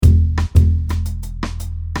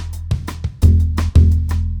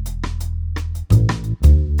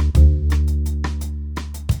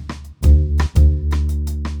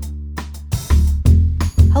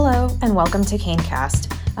and welcome to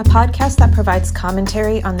CaneCast, a podcast that provides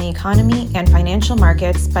commentary on the economy and financial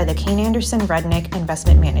markets by the Kayne Anderson Rudnick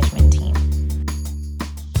Investment Management Team.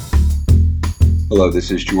 Hello,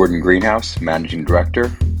 this is Jordan Greenhouse, Managing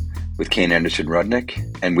Director with Kayne Anderson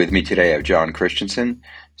Rudnick, and with me today I have John Christensen,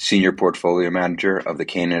 Senior Portfolio Manager of the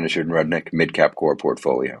Kayne Anderson Rudnick Midcap Core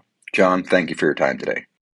Portfolio. John, thank you for your time today.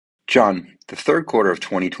 John, the third quarter of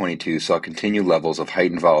 2022 saw continued levels of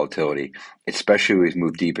heightened volatility, especially as we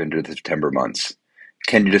moved deep into the September months.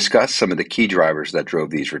 Can you discuss some of the key drivers that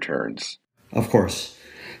drove these returns? Of course.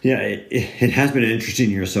 Yeah, it has been an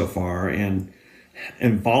interesting year so far, and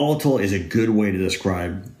volatile is a good way to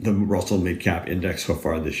describe the Russell Midcap Index so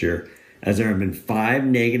far this year, as there have been 5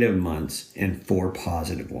 negative months and 4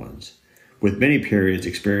 positive ones, with many periods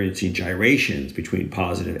experiencing gyrations between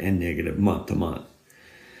positive and negative month to month.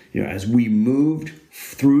 As we moved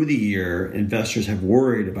through the year, investors have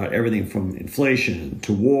worried about everything from inflation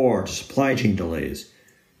to war to supply chain delays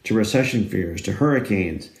to recession fears to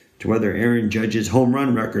hurricanes to whether Aaron Judge's home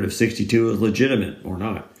run record of 62 is legitimate or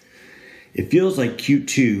not. It feels like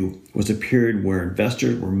Q2 was a period where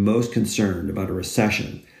investors were most concerned about a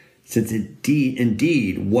recession, since it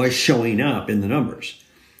indeed was showing up in the numbers.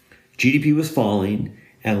 GDP was falling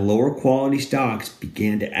and lower quality stocks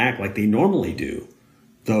began to act like they normally do,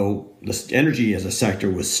 though the energy as a sector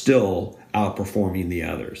was still outperforming the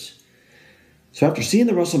others. So after seeing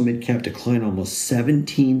the Russell Midcap decline almost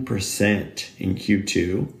 17% in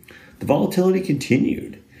Q2, the volatility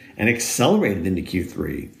continued and accelerated into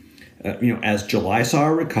Q3. As July saw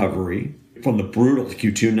a recovery from the brutal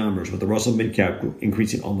Q2 numbers, with the Russell Midcap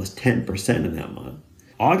increasing almost 10% in that month.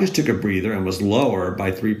 August took a breather and was lower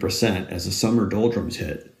by 3% as the summer doldrums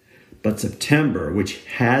hit. But September, which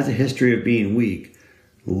has a history of being weak,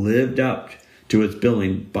 lived up to its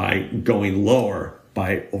billing by going lower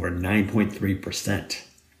by over 9.3%.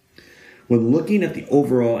 When looking at the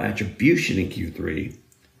overall attribution in Q3,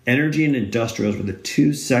 energy and industrials were the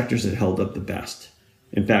 2 sectors that held up the best.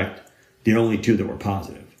 In fact, the only 2 that were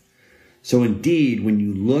positive. So indeed, when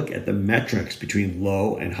you look at the metrics between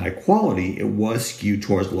low and high quality, it was skewed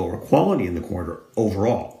towards lower quality in the quarter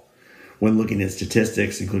overall, when looking at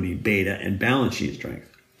statistics including beta and balance sheet strength.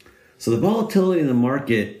 So the volatility in the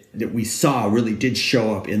market that we saw really did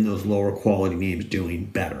show up in those lower quality names doing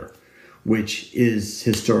better, which is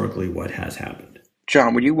historically what has happened.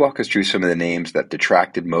 John, would you walk us through some of the names that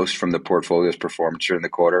detracted most from the portfolio's performance during the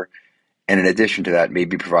quarter? And in addition to that,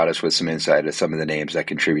 maybe provide us with some insight as some of the names that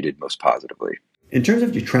contributed most positively. In terms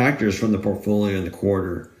of detractors from the portfolio in the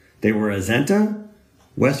quarter, they were Azenta,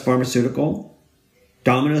 West Pharmaceutical,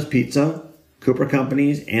 Domino's Pizza, Cooper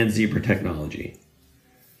Companies, and Zebra Technology.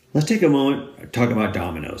 Let's take a moment to talk about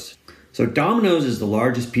Domino's. So Domino's is the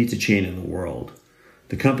largest pizza chain in the world.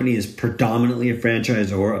 The company is predominantly a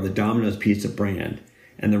franchisor of the Domino's Pizza brand,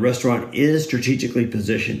 and the restaurant is strategically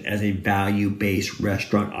positioned as a value-based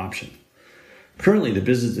restaurant option. Currently, the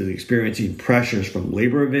business is experiencing pressures from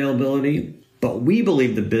labor availability, but we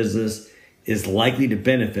believe the business is likely to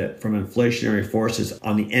benefit from inflationary forces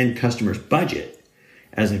on the end customer's budget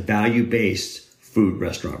as a value-based food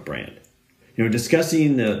restaurant brand.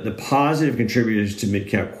 Discussing the positive contributors to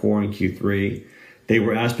Midcap Core in Q3, they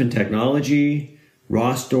were Aspen Technology,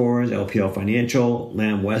 Ross Stores, LPL Financial,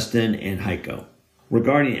 Lamb Weston, and Heiko.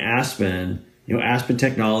 Regarding Aspen, Aspen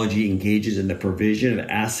Technology engages in the provision of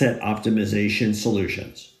asset optimization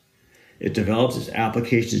solutions. It develops its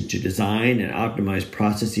applications to design and optimize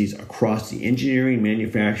processes across the engineering,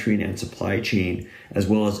 manufacturing, and supply chain, as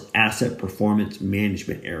well as asset performance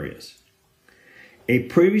management areas. A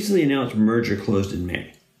previously announced merger closed in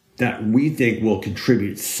May that we think will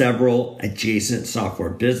contribute several adjacent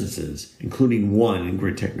software businesses, including one in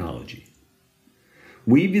grid technology.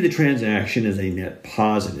 We view the transaction as a net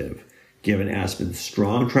positive, given Aspen's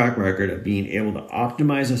strong track record of being able to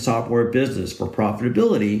optimize a software business for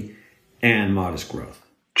profitability and modest growth.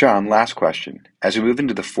 John, last question. As we move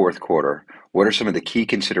into the fourth quarter, what are some of the key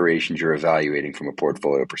considerations you're evaluating from a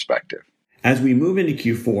portfolio perspective? As we move into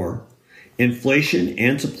Q4, inflation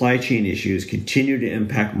and supply chain issues continue to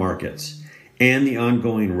impact markets, and the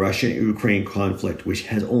ongoing Russia-Ukraine conflict, which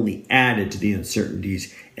has only added to the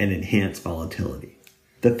uncertainties and enhanced volatility.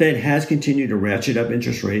 The Fed has continued to ratchet up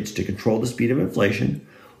interest rates to control the speed of inflation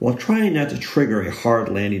while trying not to trigger a hard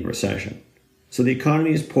landing recession. So the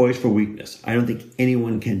economy is poised for weakness. I don't think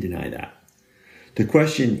anyone can deny that. The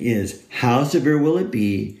question is, how severe will it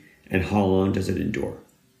be and how long does it endure?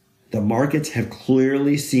 The markets have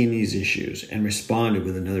clearly seen these issues and responded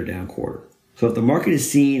with another down quarter. So if the market is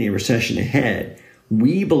seeing a recession ahead,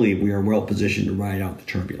 we believe we are well positioned to ride out the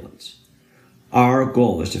turbulence. Our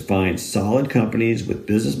goal is to find solid companies with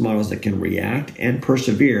business models that can react and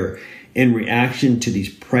persevere in reaction to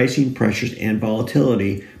these pricing pressures and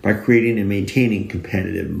volatility by creating and maintaining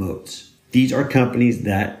competitive moats. These are companies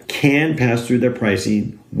that can pass through their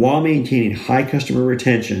pricing while maintaining high customer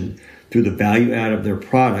retention through the value add of their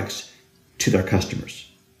products to their customers.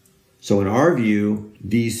 So in our view,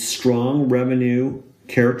 these strong revenue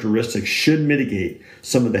characteristics should mitigate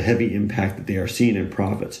some of the heavy impact that they are seeing in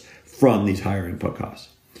profits from these higher input costs.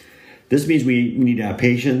 This means we need to have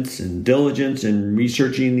patience and diligence in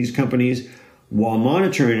researching these companies while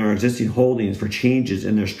monitoring our existing holdings for changes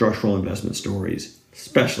in their structural investment stories,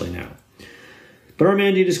 especially now. But our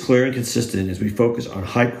mandate is clear and consistent as we focus on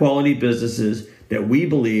high-quality businesses that we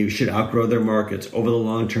believe should outgrow their markets over the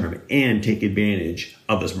long term and take advantage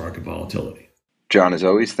of this market volatility. John, as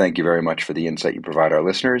always, thank you very much for the insight you provide our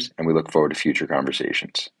listeners, and we look forward to future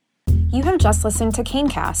conversations. You have just listened to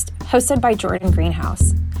CaneCast, hosted by Jordan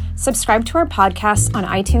Greenhouse. Subscribe to our podcast on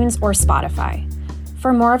iTunes or Spotify.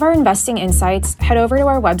 For more of our investing insights, head over to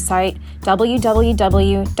our website,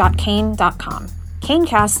 www.cane.com.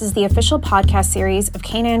 CaneCast is the official podcast series of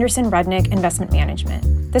Kayne Anderson Rudnick Investment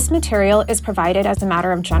Management. This material is provided as a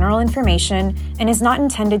matter of general information and is not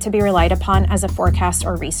intended to be relied upon as a forecast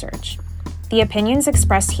or research. The opinions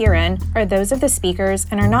expressed herein are those of the speakers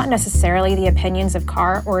and are not necessarily the opinions of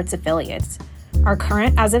CAR or its affiliates, are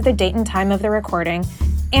current as of the date and time of the recording,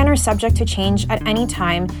 and are subject to change at any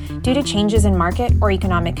time due to changes in market or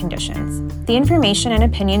economic conditions. The information and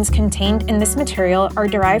opinions contained in this material are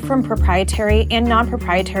derived from proprietary and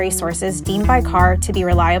non-proprietary sources deemed by CAR to be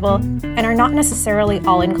reliable and are not necessarily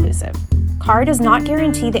all-inclusive. CAR does not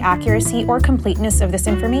guarantee the accuracy or completeness of this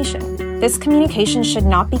information. This communication should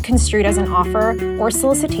not be construed as an offer or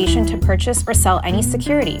solicitation to purchase or sell any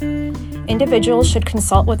security. Individuals should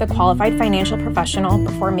consult with a qualified financial professional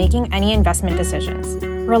before making any investment decisions.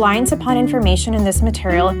 Reliance upon information in this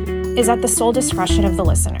material is at the sole discretion of the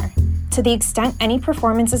listener. To the extent any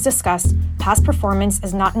performance is discussed, past performance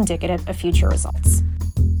is not indicative of future results.